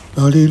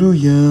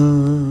Alleluia,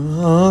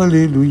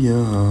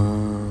 Alleluia,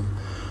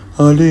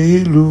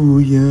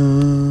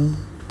 Alleluia,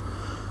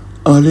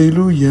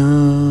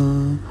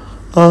 Alleluia,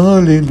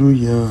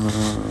 Alleluia,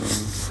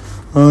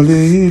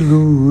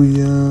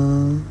 Alleluia.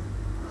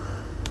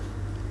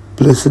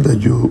 Blessed are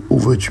you, O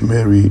Virgin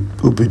Mary,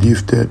 who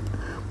believed that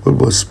what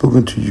was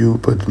spoken to you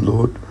by the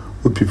Lord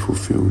would be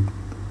fulfilled.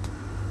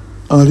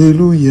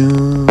 Alleluia,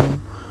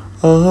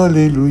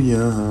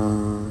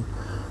 Alleluia,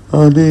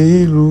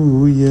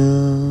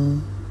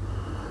 Alleluia.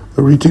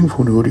 A reading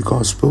from the Holy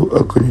Gospel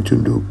according to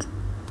Luke.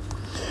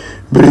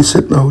 Mary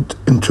set out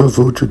and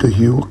traveled to the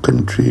hill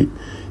country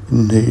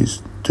in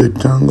haste to the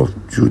town of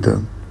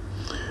Judah,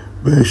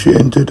 where she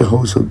entered the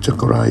house of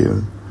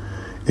Zechariah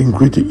and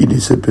greeted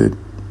Elizabeth.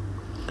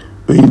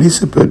 When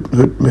Elizabeth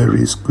heard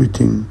Mary's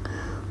greeting,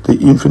 the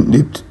infant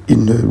leaped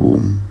in her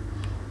womb,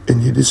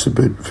 and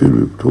Elizabeth, filled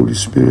with the Holy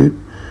Spirit,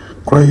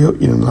 cried out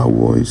in a loud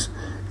voice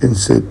and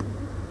said,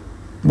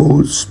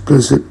 "Most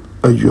blessed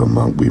are you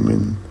among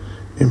women,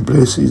 and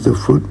blessed is the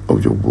fruit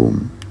of your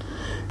womb.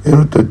 And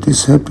not that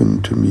this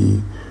happened to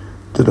me,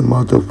 that the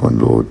mother of my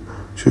Lord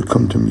should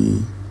come to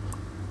me.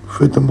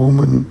 For at the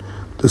moment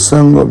the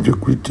sound of your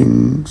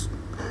greetings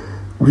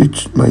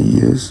reached my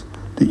ears,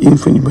 the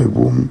infant in my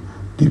womb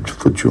leaped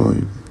for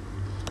joy.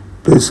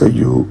 Blessed are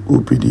you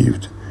who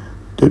believed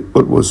that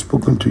what was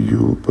spoken to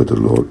you by the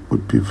Lord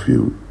would be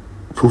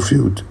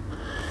fulfilled."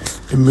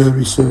 And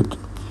Mary said,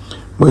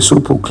 "My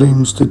soul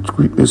proclaims the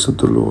greatness of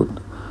the Lord.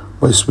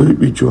 My spirit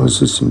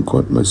rejoices in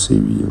God my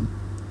Saviour.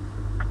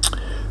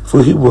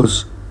 For he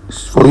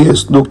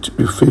has looked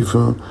with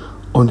favor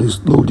on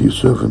his lowly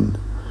servant.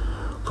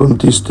 From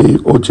this day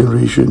all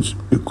generations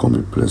will call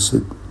me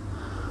blessed.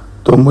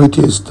 The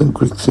Almighty has done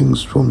great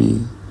things for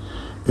me,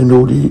 and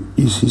holy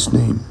is his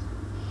name.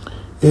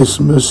 He has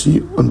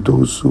mercy on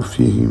those who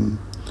fear him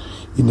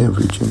in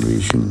every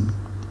generation.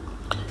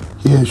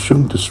 He has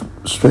shown the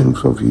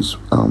strength of his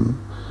arm.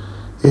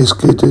 He has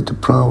scattered the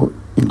proud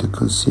in the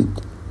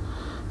conceit.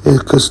 He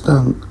has cast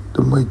down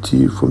the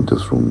mighty from the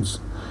thrones,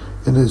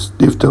 and has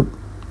lifted up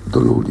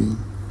the lowly.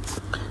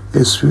 He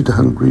has filled the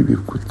hungry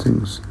with good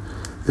things,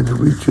 and the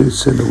rich has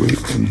sent away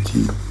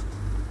empty.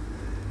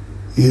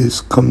 He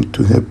has come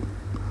to help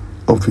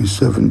of his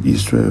servant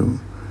Israel,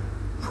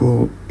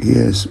 for he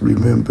has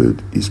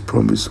remembered his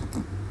promise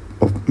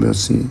of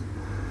mercy,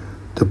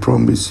 the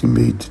promise he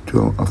made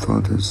to our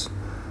fathers,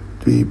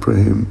 to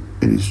Abraham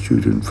and his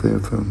children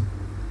forever."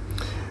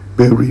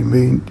 Mary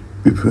remained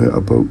with her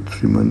about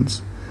 3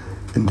 months,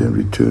 and then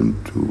returned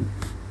to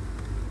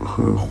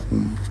her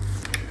home.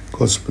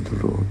 Gospel of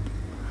the Lord.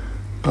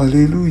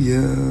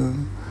 Alleluia,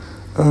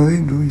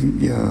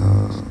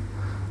 Alleluia,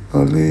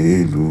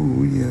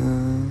 Alleluia.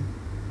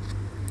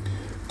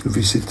 The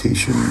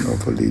visitation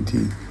of Our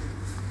Lady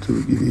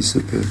to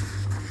Elizabeth.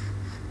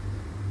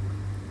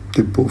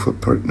 They both are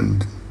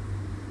pregnant.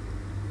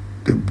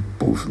 They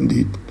both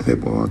need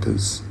help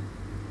others.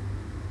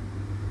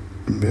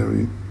 And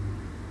Mary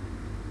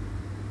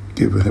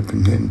gave a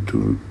helping hand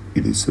to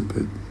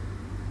Elizabeth.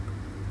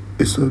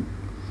 It's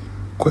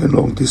quite a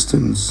long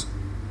distance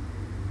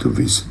to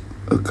visit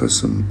a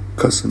cousin,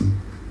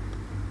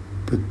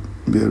 but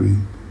Mary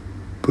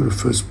put the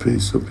first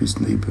place of his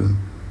neighbor,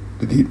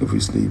 the need of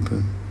his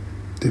neighbor,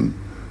 then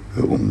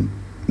her own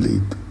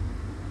need.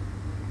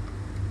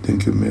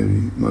 Thank you,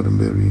 Mary, Mother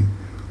Mary.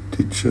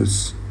 Teach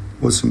us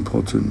what's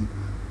important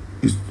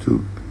is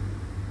to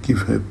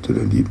give help to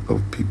the need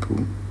of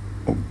people,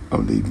 of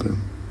our neighbor,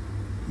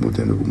 more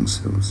than our own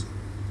selves.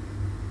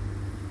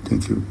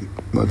 Thank you,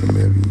 Mother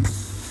Mary.